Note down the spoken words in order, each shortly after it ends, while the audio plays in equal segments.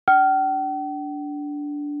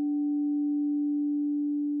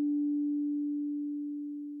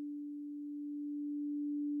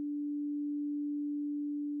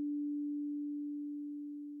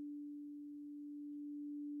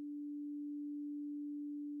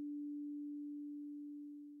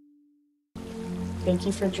Thank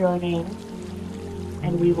you for joining,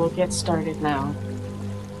 and we will get started now.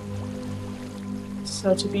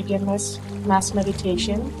 So to begin this mass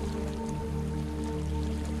meditation,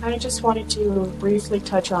 I just wanted to briefly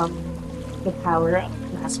touch on the power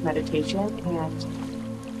of mass meditation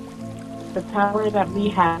and the power that we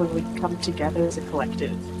have when we come together as a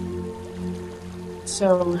collective.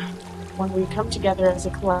 So when we come together as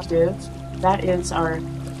a collective, that is our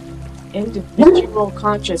individual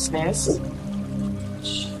consciousness.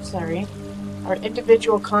 Our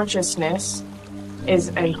individual consciousness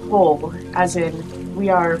is a whole, as in we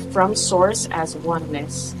are from source as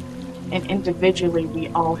oneness, and individually we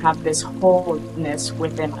all have this wholeness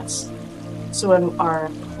within us. So when our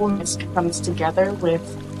wholeness comes together with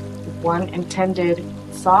one intended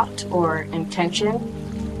thought or intention,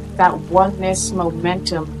 that oneness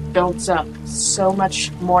momentum builds up so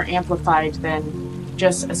much more amplified than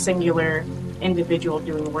just a singular individual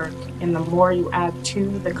doing work. And the more you add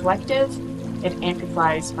to the collective, it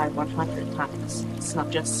amplifies by 100 times. It's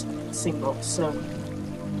not just single. So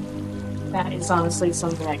that is honestly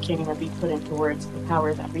something that can't even be put into words, the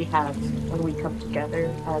power that we have when we come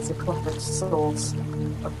together as a collective souls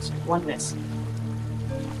of oneness.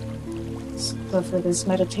 So for this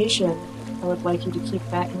meditation, I would like you to keep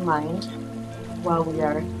that in mind while we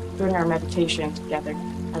are doing our meditation together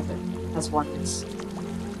as oneness.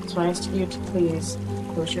 So I ask you to please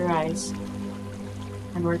close your eyes,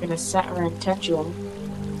 and we're going to set our intention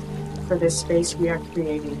for this space we are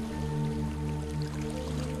creating.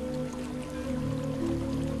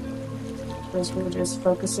 First, we're just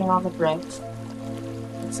focusing on the breath.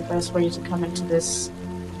 It's the best way to come into this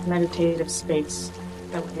meditative space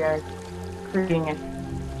that we are creating and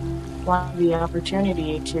want the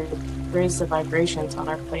opportunity to raise the vibrations on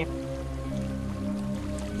our planet.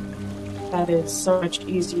 That is so much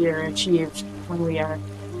easier achieved when we are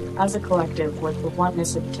as a collective with the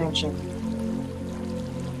oneness of intention.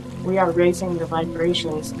 We are raising the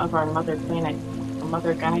vibrations of our mother planet, our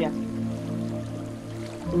mother Gaia.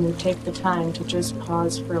 When you take the time to just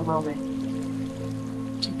pause for a moment,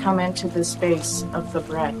 to come into the space of the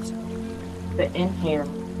breath, the inhale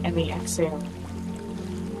and the exhale.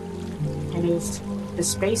 It is the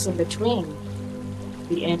space in between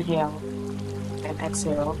the inhale and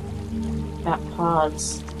exhale, that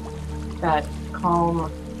pause, that calm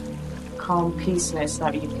peaceness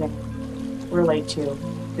that you can relate to.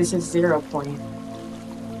 This is 0 point.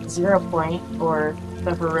 0 point, or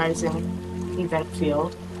the horizon event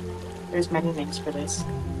field. There's many names for this.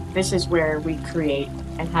 This is where we create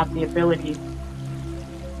and have the ability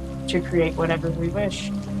to create whatever we wish.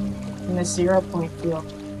 In the 0 point field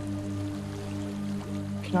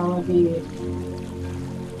can only be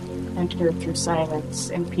entered through silence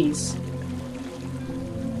and peace.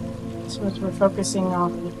 So as we're focusing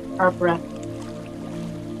on our breath,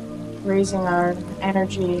 raising our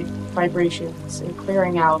energy vibrations and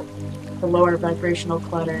clearing out the lower vibrational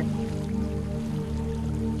clutter,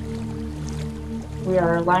 we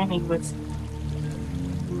are aligning with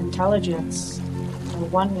intelligence, a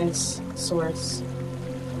oneness source,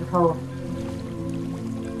 and home.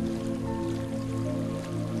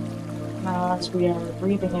 Now as we are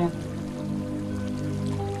breathing in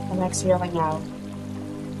and exhaling out,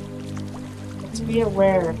 let's be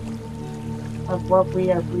aware of what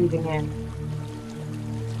we are breathing in.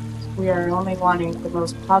 We are only wanting the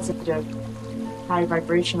most positive, high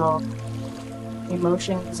vibrational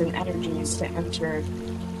emotions and energies to enter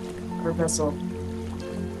our vessel.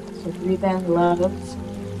 So breathe in love and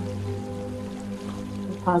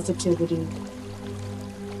positivity,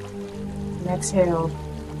 and exhale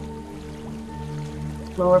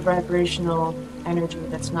lower vibrational energy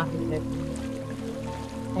that's not needed.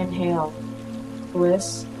 Inhale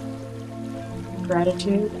bliss,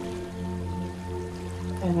 gratitude,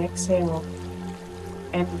 and exhale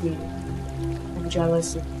envy and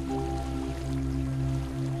jealousy.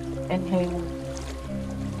 Inhale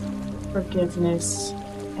forgiveness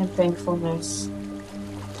and thankfulness,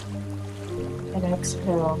 and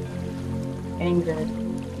exhale anger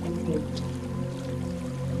and hate.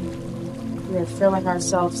 We are filling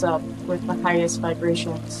ourselves up with the highest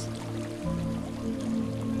vibrations.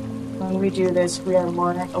 When we do this, we are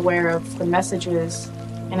more aware of the messages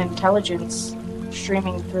and intelligence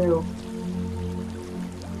streaming through.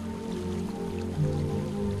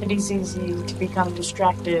 It is easy to become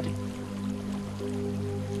distracted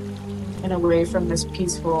and away from this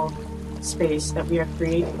peaceful space that we are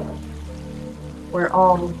creating, where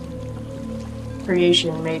all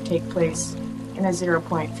creation may take place in a 0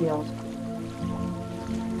 point field,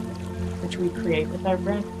 which we create with our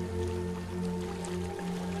breath.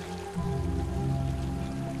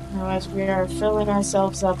 Now, as we are filling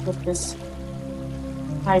ourselves up with this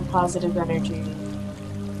high positive energy,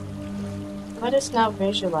 let us now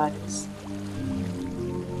visualize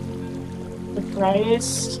the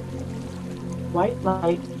brightest white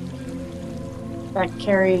light that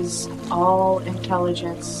carries all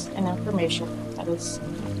intelligence and information that has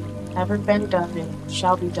ever been done and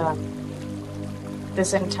shall be done.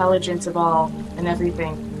 This intelligence of all and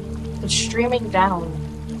everything is streaming down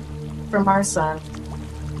from our sun,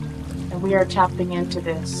 and we are tapping into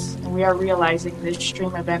this, and we are realizing this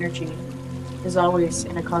stream of energy is always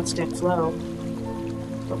in a constant flow,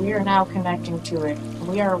 but we are now connecting to it, and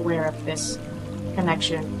we are aware of this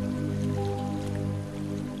connection.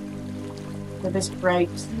 So this bright,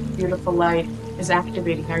 beautiful light is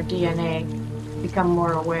activating our DNA to become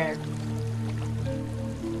more aware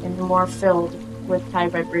and more filled with high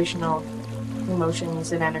vibrational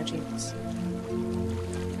emotions and energies.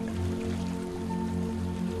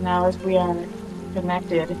 Now, as we are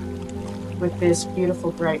connected with this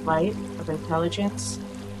beautiful bright light of intelligence,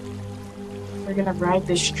 we're going to ride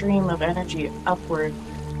this stream of energy upward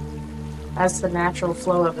as the natural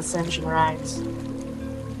flow of ascension rides.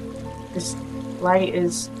 This light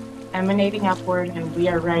is emanating upward, and we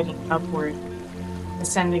are riding upward,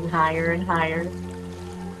 ascending higher and higher,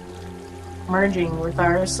 merging with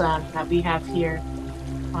our sun that we have here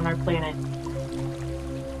on our planet.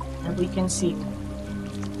 And we can see,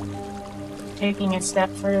 taking a step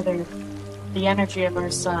further, the energy of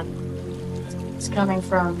our sun is coming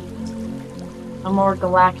from a more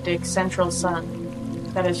galactic central sun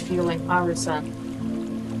that is fueling our sun.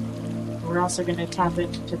 We're also going to tap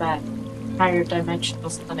into that higher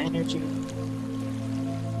dimensional sun energy.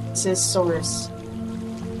 This is source.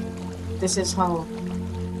 This is home.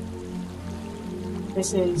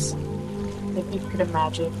 This is, if you could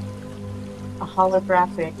imagine, a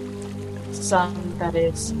holographic sun that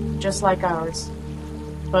is just like ours,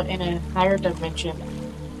 but in a higher dimension,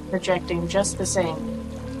 projecting just the same,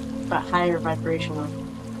 but higher vibrational.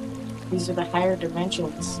 These are the higher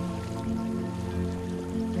dimensions.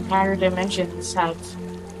 And higher dimensions have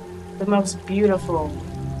the most beautiful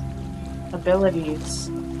abilities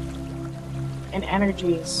and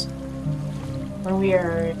energies when we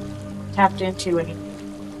are tapped into and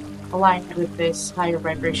aligned with this higher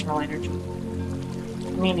vibrational energy.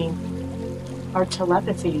 Meaning, our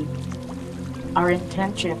telepathy, our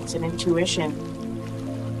intentions and intuition,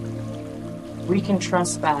 we can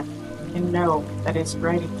trust that and know that it's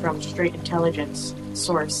writing from straight intelligence,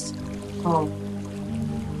 source, home.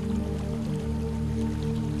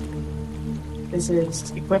 This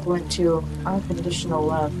is equivalent to unconditional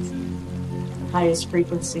love, the highest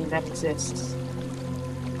frequency that exists.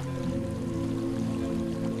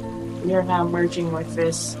 We are now merging with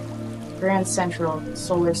this grand central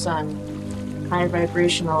solar sun, high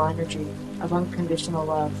vibrational energy of unconditional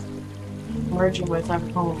love, merging with our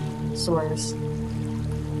home source,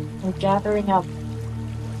 and gathering up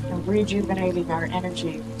and rejuvenating our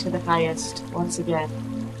energy to the highest once again.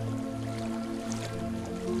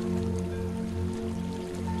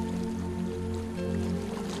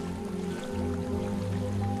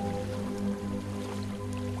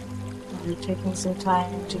 We're taking some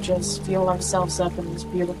time to just feel ourselves up in this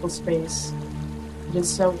beautiful space. It is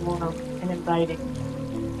so warm and inviting,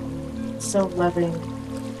 so loving,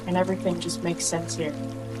 and everything just makes sense here.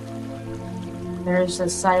 There is a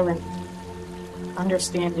silent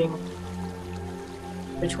understanding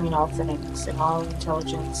between all things and all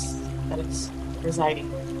intelligence that is residing.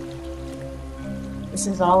 This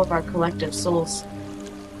is all of our collective soul's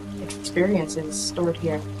experiences stored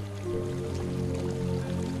here.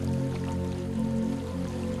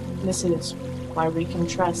 This is why we can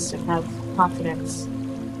trust and have confidence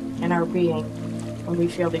in our being when we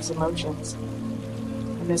feel these emotions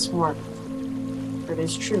and this warmth, for it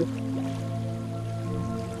is truth.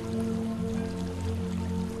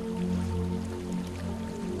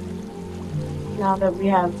 Now that we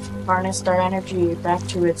have harnessed our energy back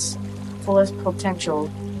to its fullest potential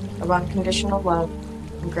of unconditional love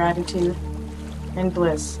and gratitude and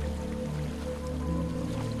bliss,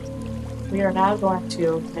 we are now going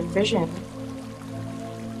to envision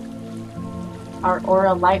our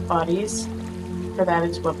aura light bodies, for that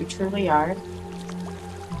is what we truly are.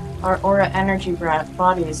 Our aura energy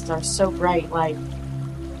bodies are so bright, like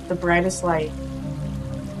the brightest light,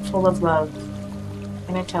 full of love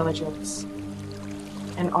and intelligence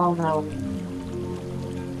and all-knowing.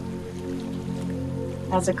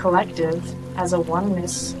 As a collective, as a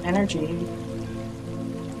oneness energy,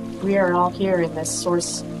 we are all here in this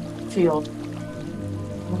source field.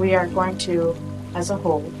 We are going to, as a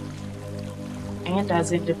whole, and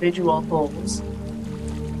as individual wholes,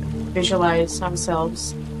 visualize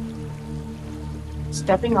ourselves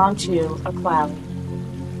stepping onto a cloud,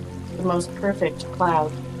 the most perfect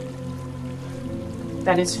cloud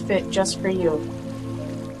that is fit just for you.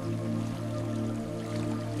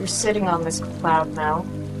 You're sitting on this cloud now,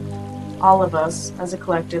 all of us as a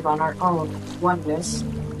collective on our own oneness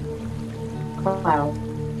cloud.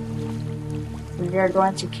 We are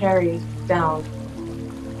going to carry down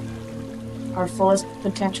our fullest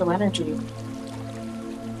potential energy.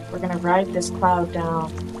 We're going to ride this cloud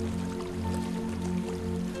down.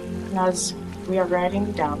 And as we are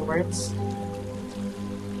riding downwards,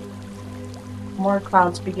 more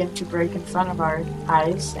clouds begin to break in front of our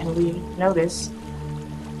eyes, and we notice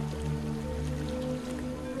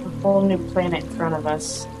a whole new planet in front of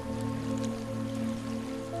us.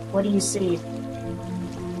 What do you see?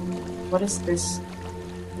 What does this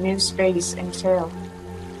new space entail?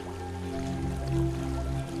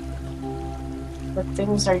 What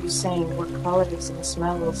things are you seeing? What colors and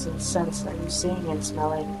smells and scents are you seeing and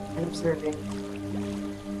smelling and observing?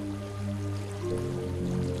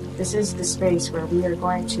 This is the space where we are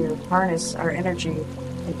going to harness our energy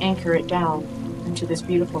and anchor it down into this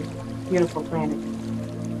beautiful, beautiful planet.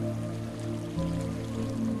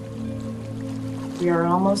 We are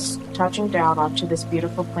almost touching down onto this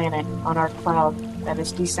beautiful planet on our cloud that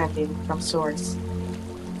is descending from Source,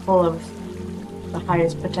 full of the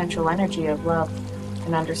highest potential energy of love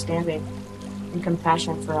and understanding and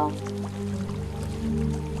compassion for all.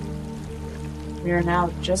 We are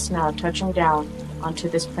now just now touching down onto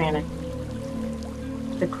this planet.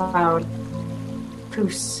 The cloud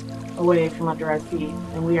poofs away from under our feet,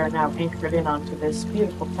 and we are now anchored in onto this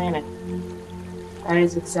beautiful planet. That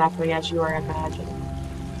is exactly as you are imagining.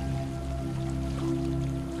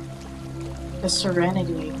 The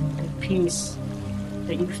serenity and peace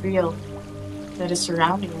that you feel that is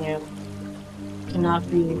surrounding you cannot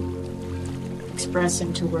be expressed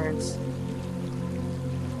into words.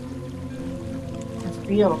 It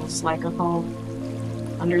feels like a home,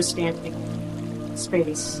 understanding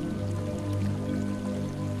space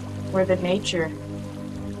where the nature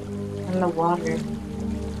and the water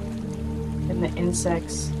and the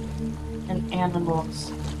insects and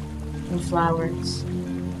animals and flowers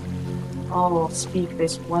all speak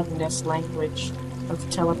this oneness language of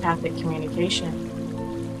telepathic communication.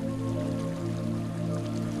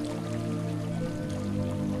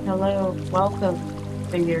 Hello, welcome,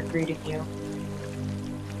 they are greeting you.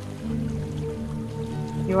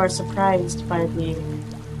 You are surprised by the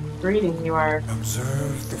greeting you are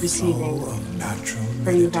receiving,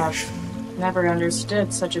 for you have never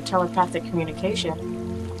understood such a telepathic communication.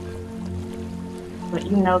 But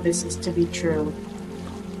you know this is to be true.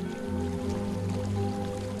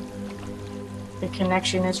 The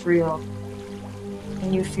connection is real,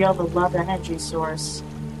 and you feel the love energy source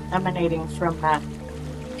emanating from that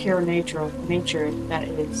pure nature that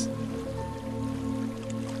is.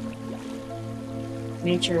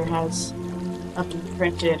 Nature has a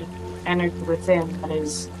imprinted energy within that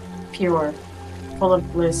is pure, full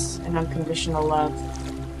of bliss and unconditional love.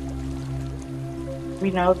 We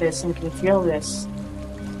know this and can feel this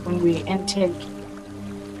when we intake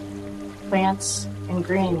plants and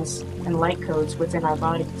greens and light codes within our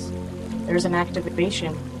bodies. There's an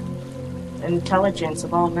activation, an intelligence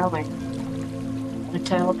of all-knowing, a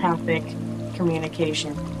telepathic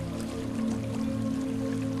communication.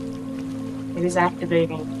 It is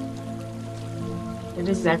activating. It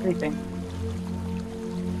is everything.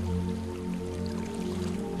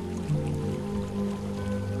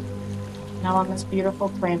 Now on this beautiful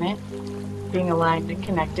planet, being aligned and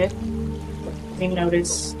connected, we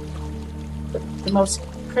notice the most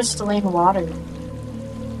crystalline water.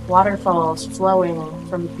 Waterfalls flowing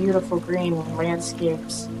from beautiful green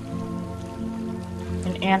landscapes.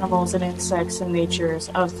 And animals and insects and natures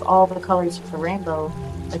of all the colors of the rainbow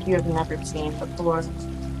like you have never seen before.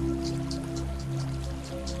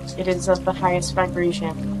 It is of the highest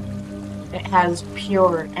vibration. It has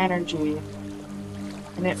pure energy.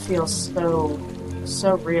 And it feels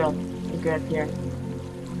so real and good here.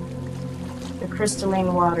 The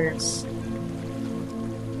crystalline waters,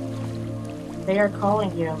 they are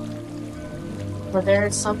calling you. For there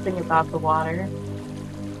is something about the water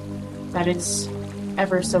that is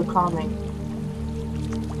ever so calming.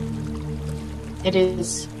 It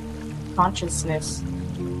is consciousness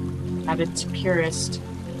at its purest.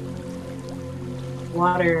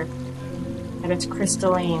 Water at its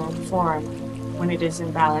crystalline form, when it is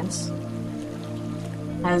in balance,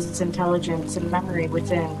 has its intelligence and memory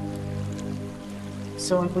within.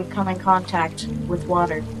 So when we come in contact with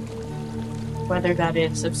water, whether that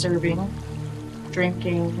is observing,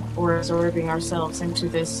 drinking, or absorbing ourselves into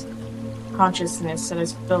this consciousness that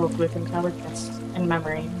is filled with intelligence and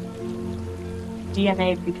memory.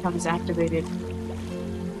 DNA becomes activated,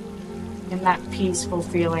 and that peaceful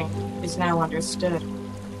feeling is now understood.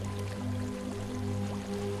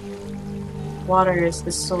 Water is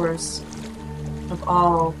the source of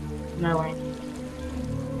all knowing.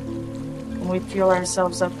 When we fuel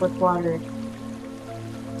ourselves up with water,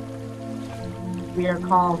 we are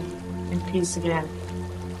calm and peace again.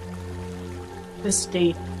 The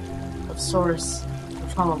state of source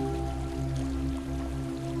of home.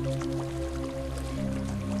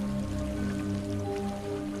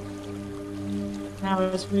 Now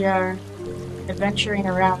as we are adventuring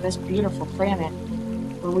around this beautiful planet,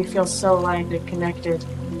 where we feel so aligned and connected,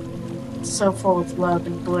 so full of love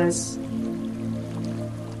and bliss,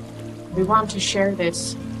 we want to share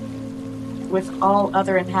this with all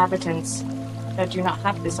other inhabitants that do not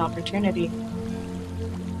have this opportunity.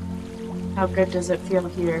 How good does it feel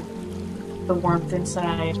here? The warmth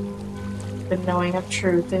inside, the knowing of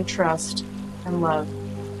truth and trust and love.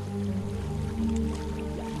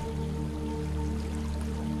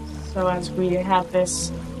 So as we have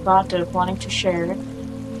this thought of wanting to share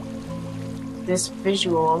this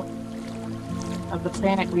visual of the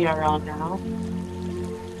planet we are on now,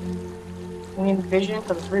 we envision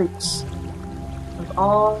the roots of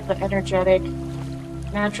all the energetic,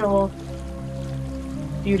 natural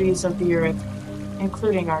beauties of the earth,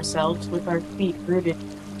 including ourselves, with our feet rooted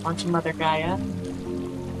onto Mother Gaia.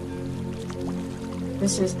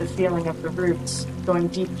 This is the feeling of the roots going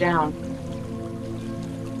deep down.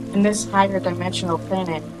 And this higher dimensional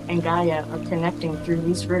planet and Gaia are connecting through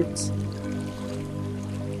these roots,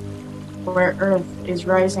 where Earth is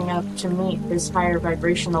rising up to meet this higher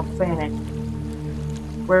vibrational planet,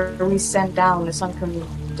 where we send down this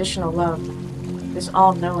unconditional love, this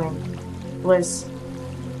all-knowing bliss,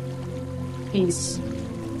 peace,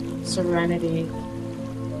 serenity,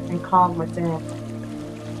 and calm within.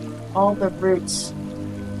 All the roots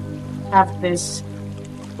have this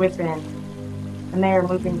within, and they are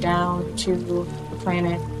moving down to the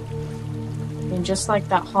planet. And just like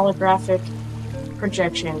that holographic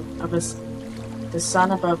projection of the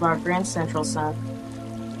sun above our grand central sun,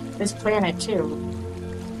 this planet too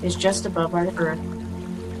is just above our Earth.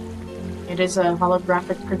 It is a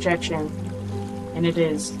holographic projection, and it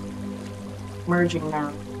is merging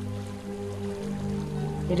now.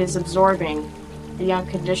 It is absorbing the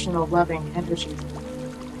unconditional loving energy,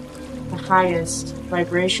 the highest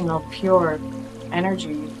vibrational pure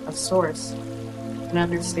energy of source and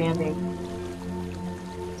understanding.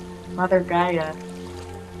 Mother Gaia,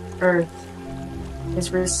 Earth,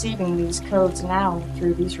 is receiving these codes now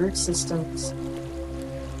through these root systems.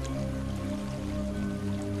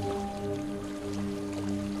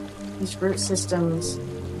 These root systems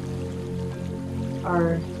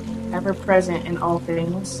are ever present in all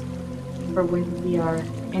things, for when we are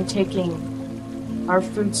intaking our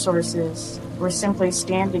food sources or simply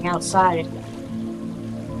standing outside,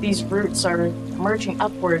 these roots are merging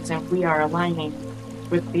upwards and we are aligning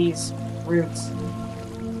with these roots.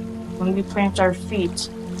 When we plant our feet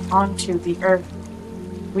onto the earth,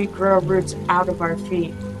 we grow roots out of our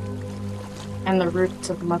feet, and the roots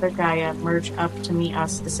of Mother Gaia merge up to meet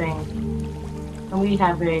us the same. And we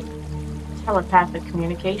have a telepathic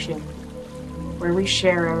communication where we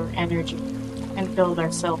share our energy and build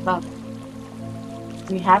ourselves up.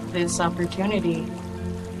 We have this opportunity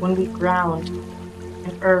when we ground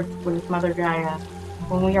in earth with Mother Gaia,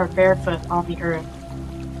 when we are barefoot on the earth.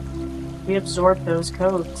 We absorb those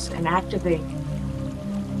codes and activate.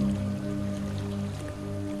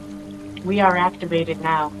 We are activated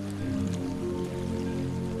now.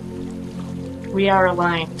 We are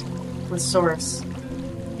aligned with Source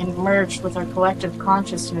and merged with our collective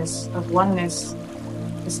consciousness of oneness,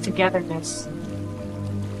 this togetherness.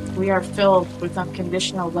 We are filled with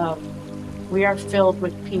unconditional love. We are filled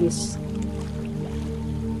with peace.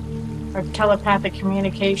 Our telepathic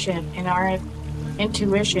communication and our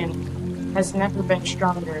intuition has never been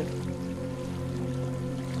stronger.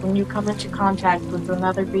 When you come into contact with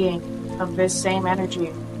another being of this same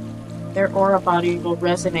energy, their aura body will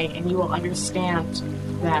resonate and you will understand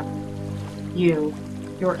them, you,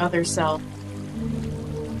 your other self.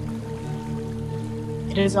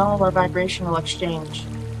 It is all a vibrational exchange.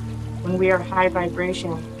 When we are high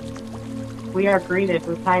vibration, we are greeted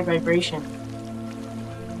with high vibration.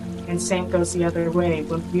 And same goes the other way.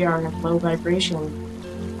 When we are in low vibration,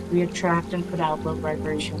 we attract and put out low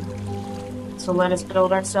vibration. So let us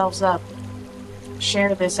build ourselves up,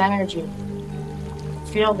 share this energy,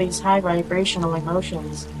 feel these high vibrational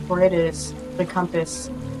emotions, for it is the compass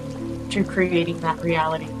to creating that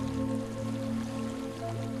reality.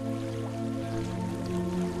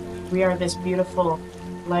 We are this beautiful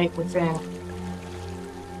light within.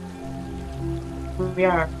 We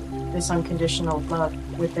are this unconditional love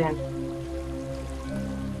within.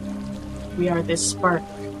 We are this spark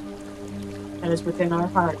that is within our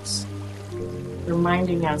hearts,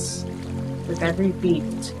 reminding us with every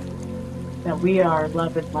beat that we are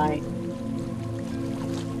love and light.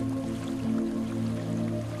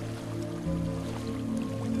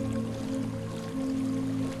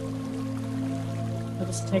 Let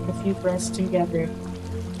us take a few breaths together.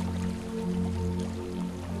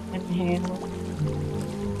 Inhale.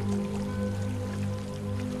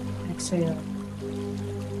 Exhale.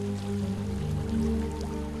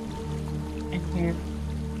 Inhale.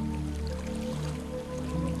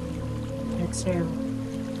 Exhale.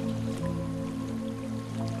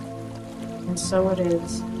 And so it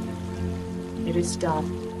is. It is done.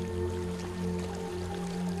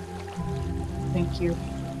 Thank you.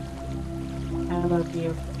 I love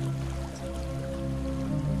you.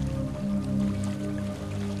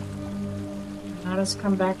 Let us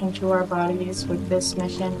come back into our bodies with this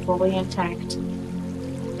mission fully intact,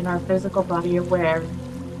 in our physical body aware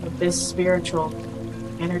of this spiritual,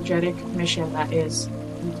 energetic mission that is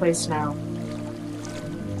in place now.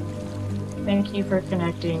 Thank you for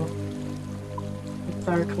connecting with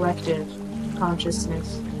our collective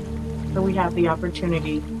consciousness, so we have the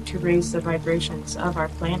opportunity to raise the vibrations of our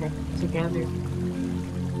planet together.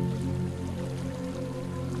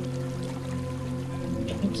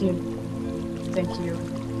 Thank you. Thank you.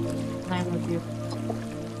 I love you.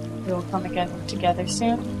 We will come again together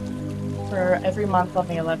soon for every month on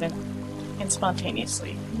the 11th and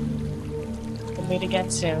spontaneously. We'll meet again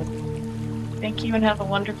soon. Thank you and have a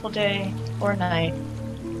wonderful day or night.